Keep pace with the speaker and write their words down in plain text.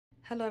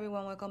Hello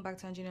everyone, welcome back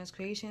to Andrina's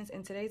Creations.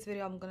 In today's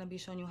video, I'm going to be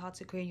showing you how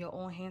to create your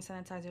own hand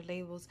sanitizer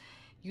labels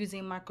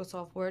using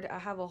Microsoft Word. I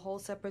have a whole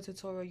separate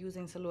tutorial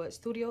using Silhouette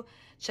Studio.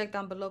 Check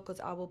down below because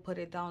I will put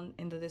it down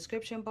in the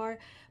description bar.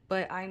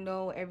 But I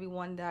know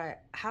everyone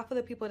that half of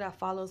the people that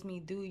follows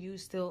me do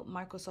use still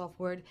Microsoft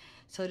Word.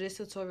 So this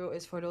tutorial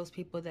is for those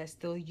people that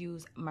still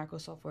use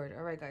Microsoft Word.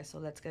 Alright guys, so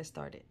let's get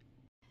started.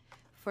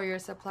 For your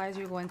supplies,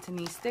 you're going to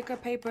need sticker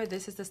paper.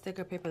 This is the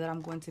sticker paper that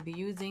I'm going to be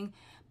using.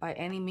 By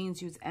any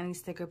means, use any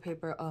sticker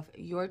paper of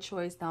your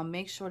choice. Now,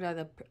 make sure that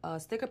the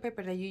sticker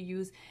paper that you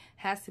use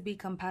has to be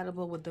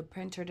compatible with the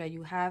printer that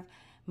you have,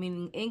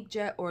 meaning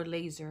inkjet or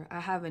laser. I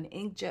have an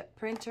inkjet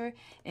printer,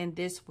 and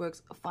this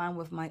works fine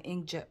with my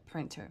inkjet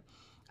printer.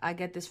 I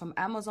get this from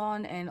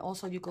Amazon, and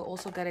also you could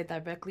also get it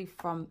directly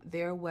from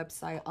their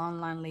website,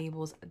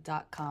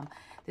 onlinelabels.com.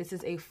 This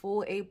is a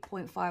full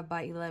 8.5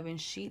 by 11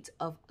 sheet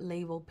of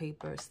label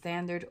paper,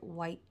 standard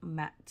white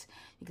matte.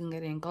 You can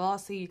get it in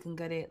glossy, you can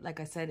get it, like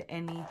I said,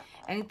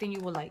 anything you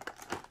would like.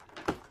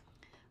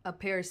 A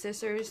pair of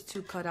scissors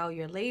to cut out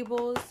your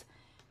labels,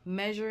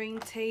 measuring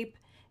tape,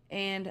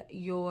 and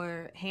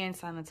your hand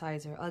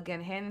sanitizer.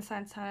 Again, hand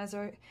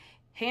sanitizer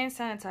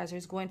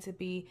is going to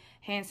be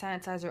hand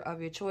sanitizer of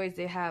your choice.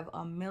 They have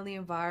a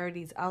million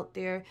varieties out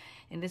there,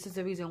 and this is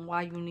the reason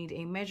why you need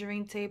a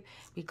measuring tape,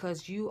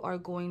 because you are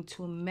going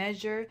to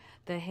measure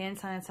the hand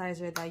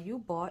sanitizer that you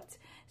bought.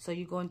 So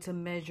you're going to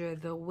measure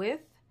the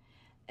width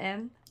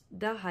and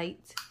the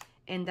height,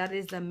 and that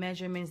is the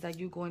measurements that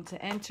you're going to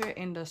enter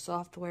in the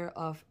software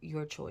of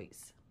your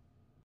choice.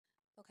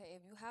 Okay,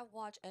 if you have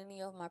watched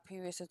any of my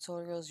previous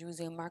tutorials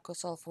using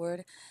Microsoft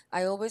Word,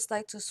 I always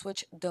like to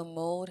switch the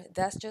mode.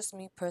 That's just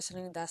me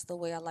personally. That's the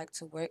way I like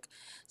to work.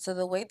 So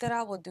the way that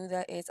I will do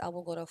that is I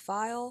will go to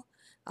File,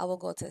 I will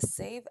go to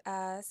Save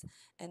As,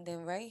 and then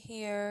right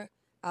here,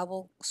 I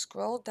will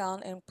scroll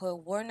down and put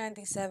Word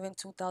 97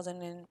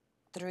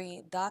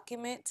 2003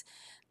 document.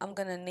 I'm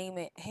going to name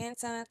it Hand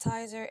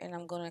Sanitizer, and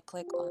I'm going to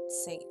click on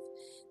Save.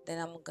 Then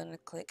I'm going to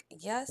click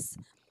Yes.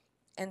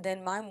 And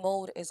then my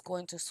mode is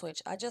going to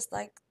switch. I just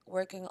like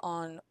working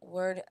on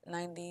Word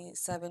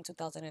 97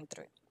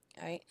 2003.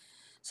 All right.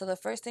 So the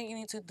first thing you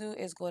need to do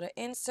is go to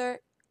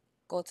Insert,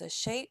 go to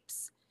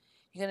Shapes.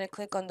 You're going to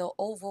click on the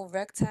oval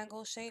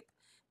rectangle shape.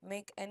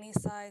 Make any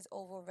size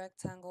oval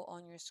rectangle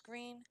on your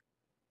screen.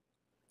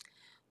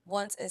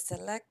 Once it's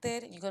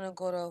selected, you're going to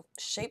go to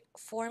Shape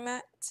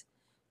Format,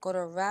 go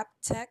to Wrap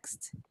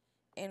Text,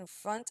 in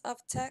front of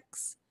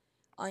text.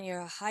 On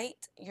your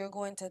height, you're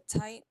going to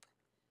type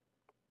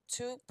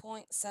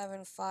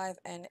 2.75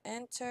 and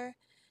enter,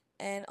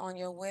 and on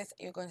your width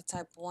you're going to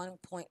type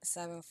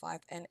 1.75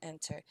 and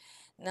enter.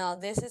 Now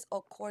this is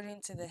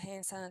according to the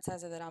hand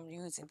sanitizer that I'm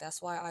using. That's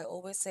why I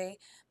always say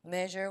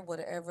measure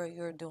whatever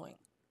you're doing.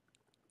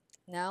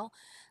 Now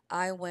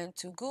I went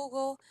to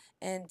Google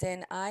and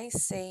then I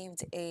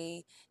saved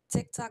a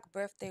TikTok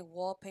birthday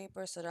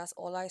wallpaper. So that's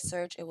all I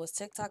searched. It was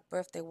TikTok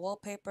birthday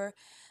wallpaper.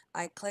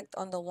 I clicked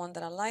on the one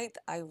that I liked.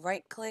 I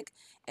right click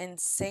and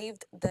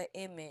saved the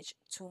image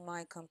to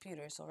my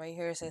computer. So right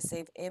here it says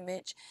save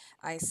image.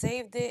 I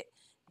saved it.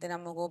 Then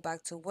I'm going to go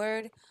back to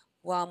Word.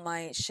 While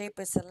my shape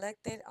is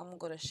selected, I'm going to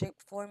go to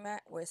shape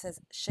format where it says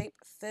shape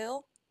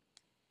fill.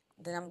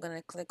 Then I'm going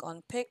to click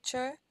on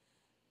picture.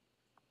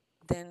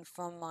 Then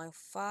from my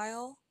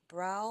file,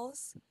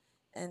 browse,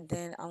 and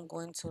then I'm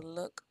going to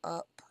look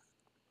up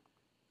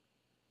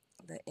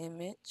the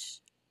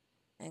image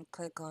and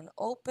click on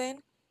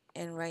open,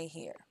 and right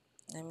here.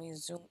 Let me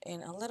zoom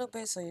in a little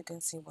bit so you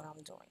can see what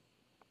I'm doing.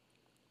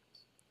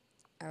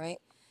 All right.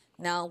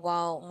 Now,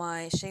 while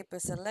my shape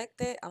is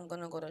selected, I'm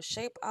going to go to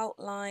shape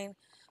outline,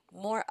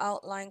 more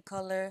outline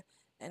color,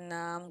 and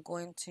now I'm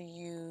going to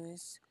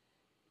use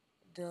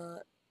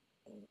the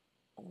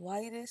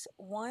whitest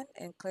one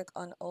and click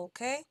on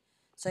OK.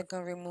 So I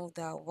can remove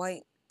that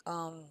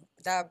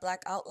that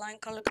black outline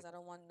color because I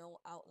don't want no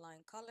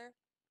outline color.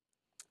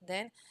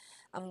 Then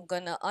I'm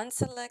gonna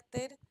unselect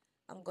it.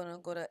 I'm gonna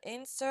go to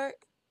Insert,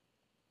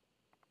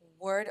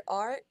 Word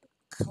Art,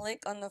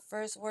 click on the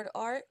first word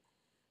art,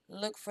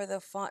 look for the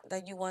font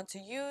that you want to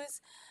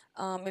use.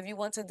 If you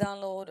want to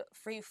download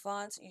free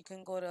fonts, you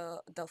can go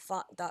to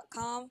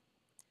thefont.com.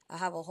 I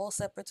have a whole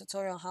separate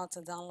tutorial on how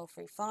to download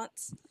free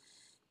fonts.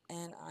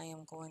 And I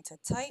am going to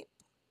type.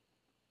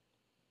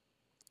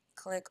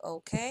 Click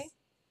OK.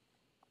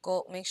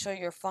 Go make sure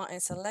your font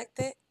is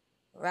selected.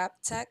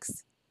 Wrap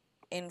text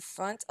in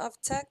front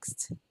of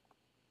text.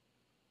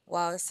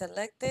 While it's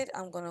selected,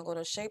 I'm going to go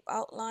to shape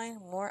outline,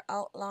 more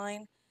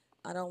outline.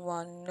 I don't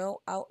want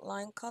no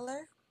outline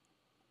color.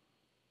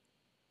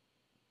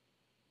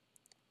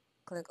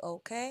 Click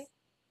OK.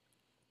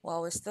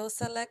 While it's still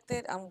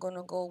selected, I'm going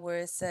to go where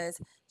it says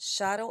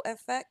shadow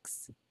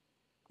effects.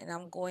 And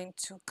I'm going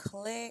to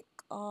click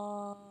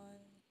on,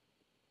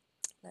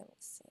 let me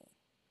see.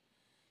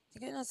 You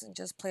can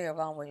just play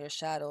around with your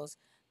shadows.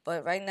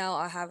 But right now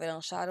I have it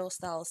on shadow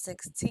style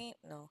 16.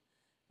 No,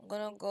 I'm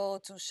going to go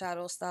to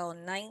shadow style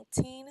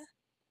 19.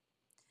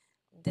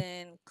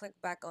 Then click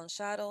back on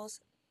shadows,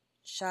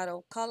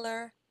 shadow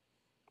color,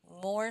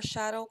 more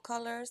shadow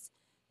colors.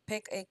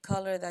 Pick a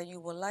color that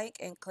you would like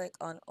and click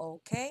on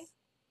OK.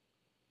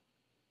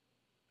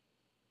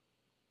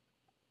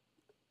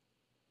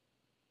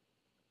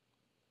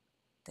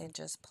 Then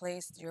just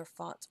place your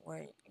font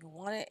where you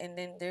want it, and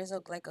then there's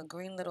a like a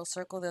green little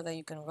circle there that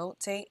you can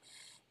rotate,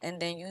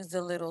 and then use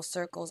the little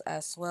circles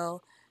as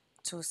well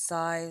to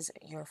size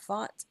your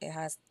font. It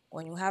has,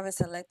 when you have it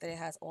selected, it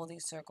has all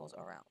these circles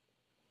around.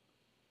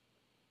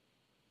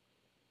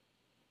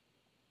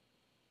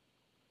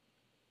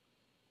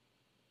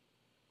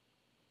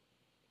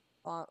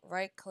 Font,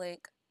 right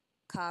click,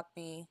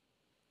 copy,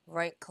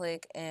 right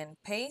click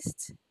and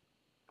paste.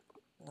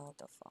 No,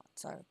 the font,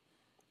 sorry.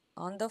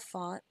 On the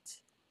font,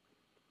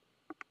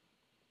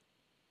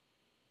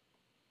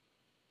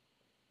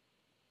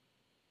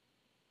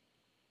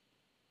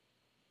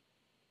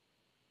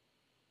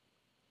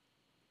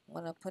 I'm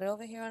gonna put it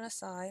over here on the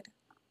side.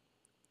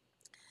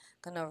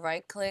 Gonna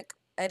right click,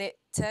 edit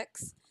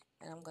text,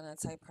 and I'm gonna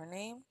type her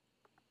name.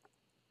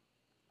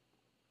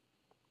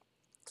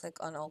 Click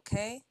on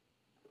OK.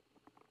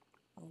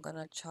 I'm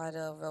gonna try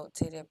to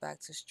rotate it back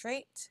to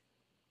straight.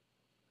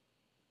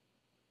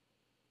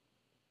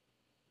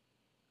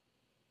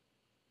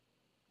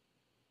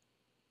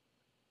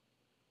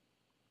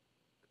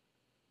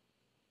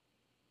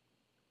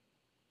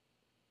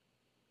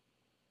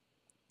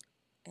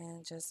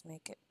 And just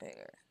make it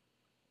bigger.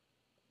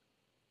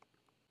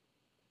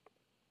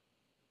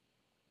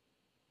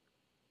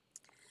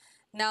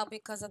 Now,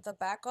 because of the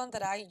background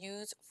that I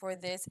use for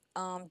this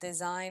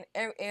design,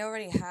 it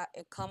already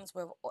it comes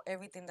with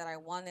everything that I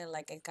wanted.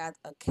 Like it got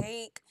a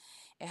cake,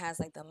 it has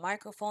like the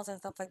microphones and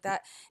stuff like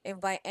that. If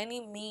by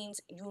any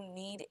means you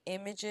need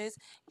images,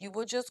 you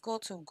would just go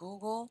to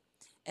Google,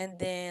 and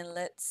then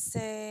let's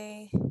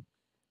say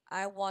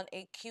I want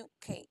a cute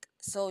cake.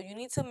 So you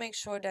need to make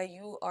sure that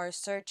you are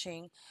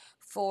searching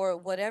for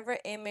whatever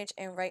image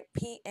and write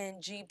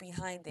PNG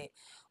behind it.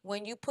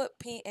 When you put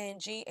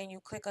PNG and you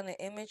click on the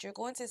image, you're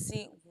going to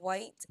see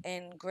white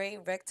and gray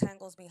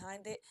rectangles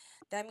behind it.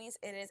 That means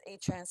it is a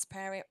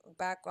transparent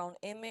background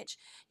image.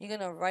 You're going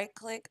to right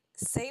click,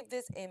 save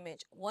this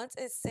image. Once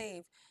it's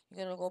saved,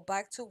 you're going to go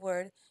back to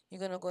Word. You're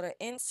going to go to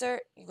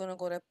Insert. You're going to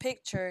go to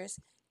Pictures.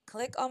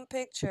 Click on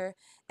Picture,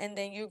 and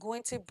then you're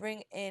going to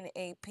bring in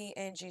a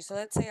PNG. So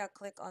let's say I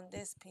click on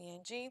this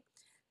PNG,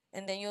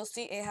 and then you'll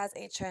see it has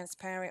a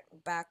transparent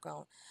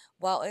background.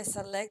 While it's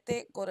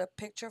selected, go to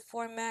Picture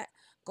Format,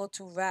 go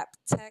to Wrap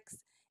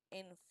Text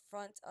in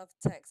front of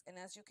text. And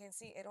as you can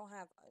see, it don't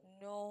have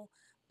no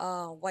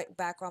white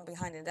background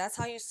behind it. That's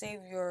how you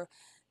save your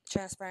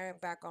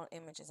transparent background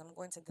images. I'm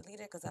going to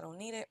delete it because I don't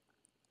need it.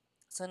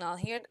 So now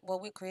here,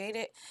 what we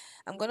created,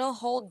 I'm going to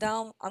hold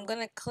down, I'm going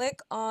to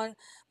click on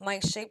my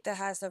shape that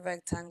has the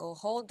rectangle,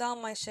 hold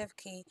down my shift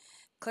key,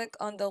 click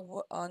on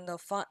the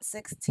font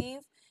 16th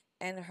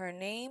and her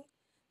name,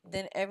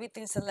 then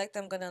everything select.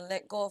 I'm going to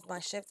let go of my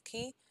shift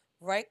key,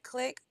 right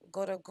click,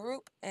 go to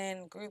group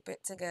and group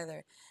it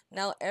together.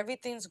 Now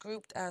everything's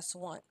grouped as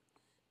one.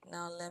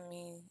 Now let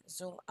me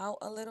zoom out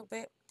a little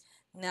bit.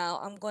 Now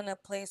I'm going to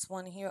place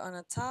one here on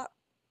the top,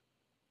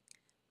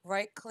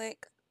 right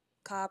click,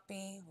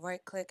 copy,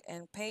 right click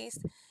and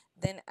paste,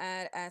 then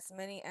add as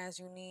many as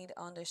you need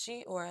on the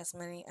sheet or as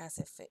many as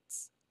it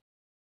fits.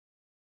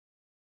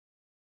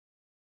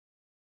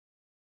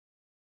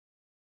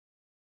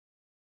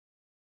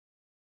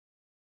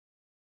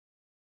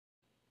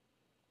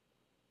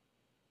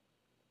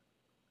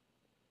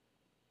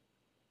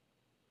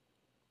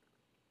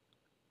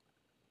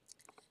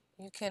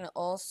 You can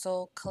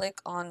also click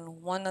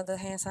on one of the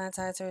hand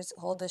sanitizers,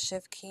 hold the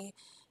shift key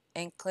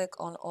and click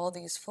on all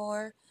these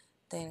four,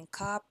 then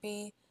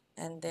copy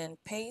and then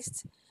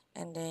paste,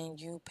 and then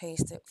you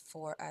paste it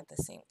four at the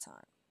same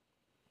time.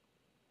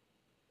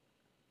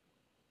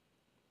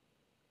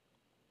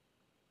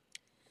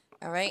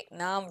 All right,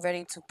 now I'm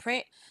ready to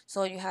print.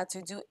 So you have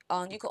to do,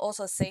 you can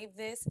also save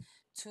this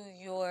to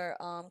your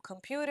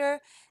computer.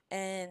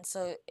 And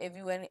so if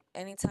you,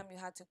 anytime you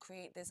have to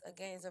create this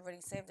again, it's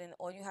already saved, and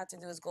all you have to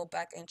do is go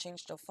back and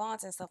change the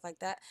fonts and stuff like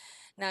that.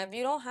 Now, if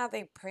you don't have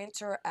a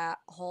printer at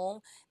home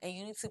and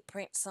you need to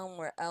print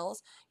somewhere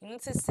else, you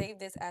need to save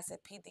this as a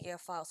PDF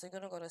file. So you're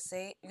going to go to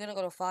save, you're going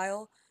to go to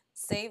File,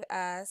 Save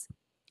As.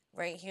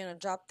 Right here in the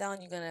drop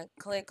down, you're going to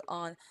click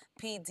on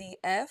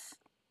PDF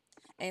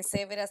and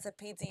save it as a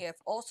PDF.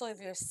 Also, if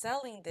you're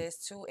selling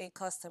this to a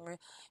customer,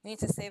 you need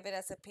to save it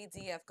as a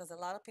PDF, because a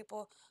lot of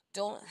people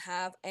don't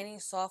have any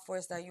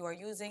softwares that you are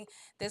using.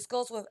 This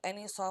goes with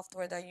any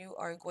software that you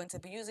are going to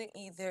be using,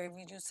 either if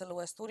you use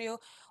Silhouette Studio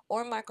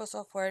or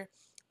Microsoft Word.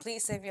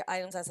 Please save your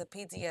items as a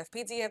PDF.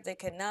 PDF, they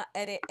cannot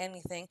edit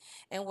anything,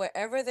 and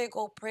wherever they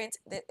go print,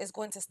 that is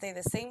going to stay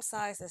the same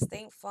size, the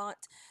same font,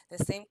 the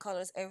same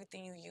colors,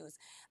 everything you use.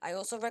 I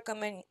also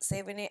recommend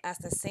saving it as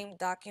the same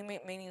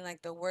document, meaning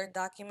like the Word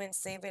document,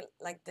 save it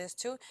like this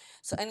too.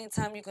 So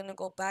anytime you're going to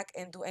go back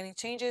and do any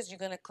changes, you're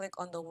going to click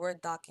on the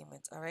Word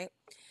document, all right?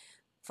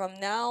 From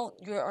now,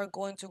 you are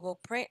going to go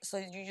print, so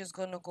you're just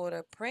going to go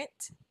to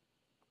print.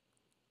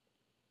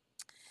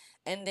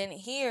 And then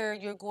here,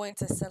 you're going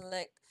to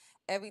select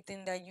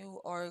everything that you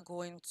are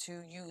going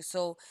to use.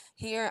 So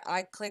here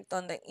I clicked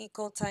on the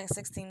Eco Tank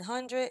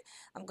 1600.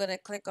 I'm going to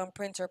click on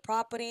printer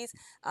properties.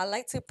 I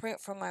like to print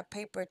from my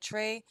paper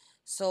tray.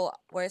 So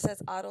where it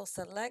says auto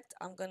select,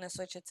 I'm going to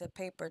switch it to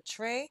paper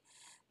tray.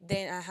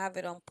 Then I have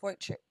it on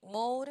portrait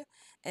mode,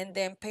 and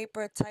then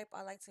paper type,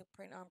 I like to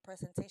print on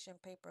presentation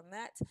paper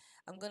matte.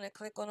 I'm going to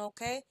click on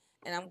OK,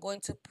 and I'm going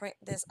to print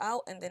this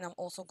out, and then I'm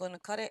also going to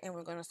cut it, and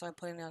we're going to start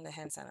putting it on the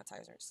hand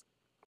sanitizers.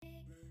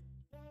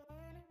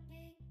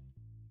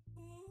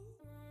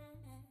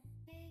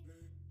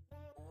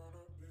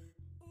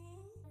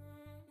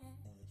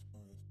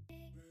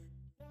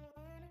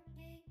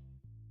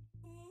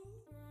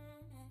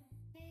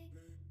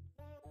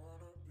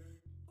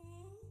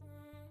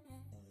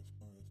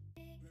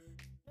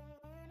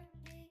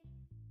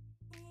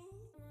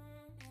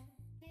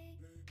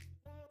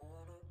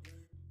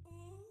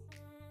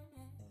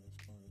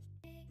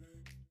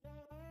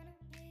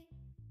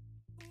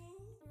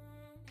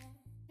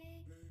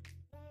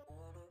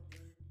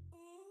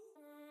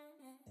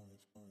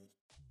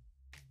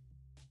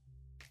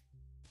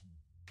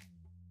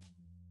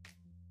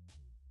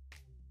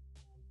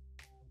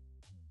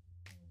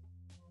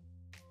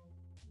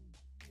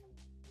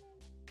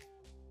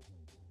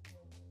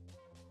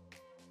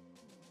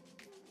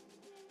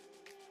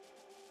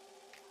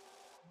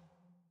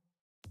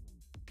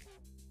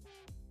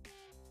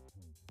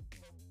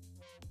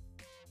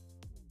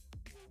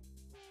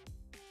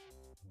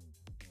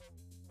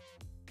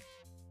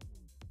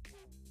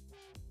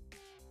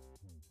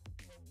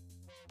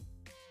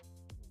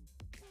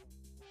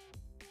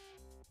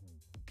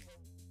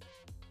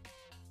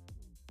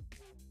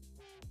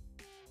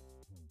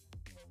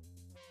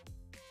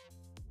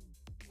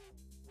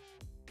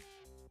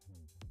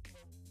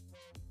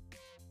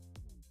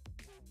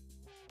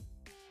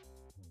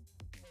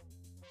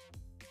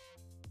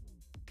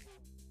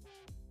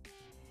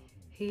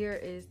 Here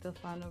is the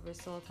final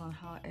result on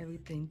how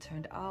everything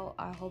turned out.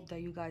 I hope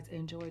that you guys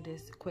enjoyed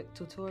this quick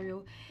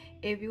tutorial.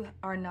 If you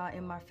are not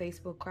in my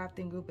Facebook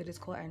crafting group, it is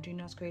called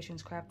Andrina's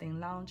Kreations Crafting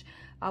Lounge.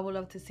 I would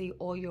love to see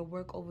all your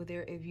work over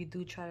there if you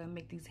do try to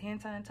make these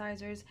hand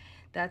sanitizers.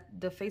 That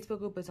the Facebook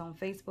group is on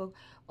Facebook.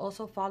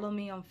 Also follow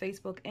me on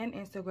Facebook and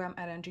Instagram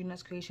at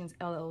Andrina's Kreations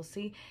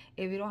LLC.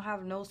 If you don't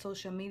have no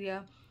social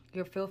media,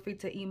 you feel free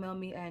to email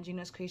me at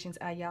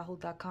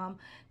anginascreations@yahoo.com.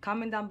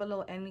 Comment down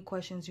below any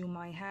questions you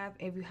might have.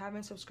 If you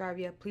haven't subscribed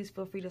yet, please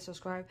feel free to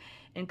subscribe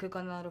and click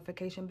on the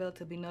notification bell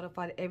to be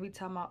notified every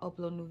time I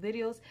upload new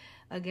videos.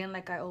 Again,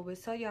 like I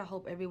always tell you, I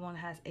hope everyone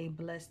has a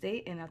blessed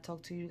day, and I'll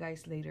talk to you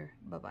guys later.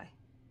 Bye-bye.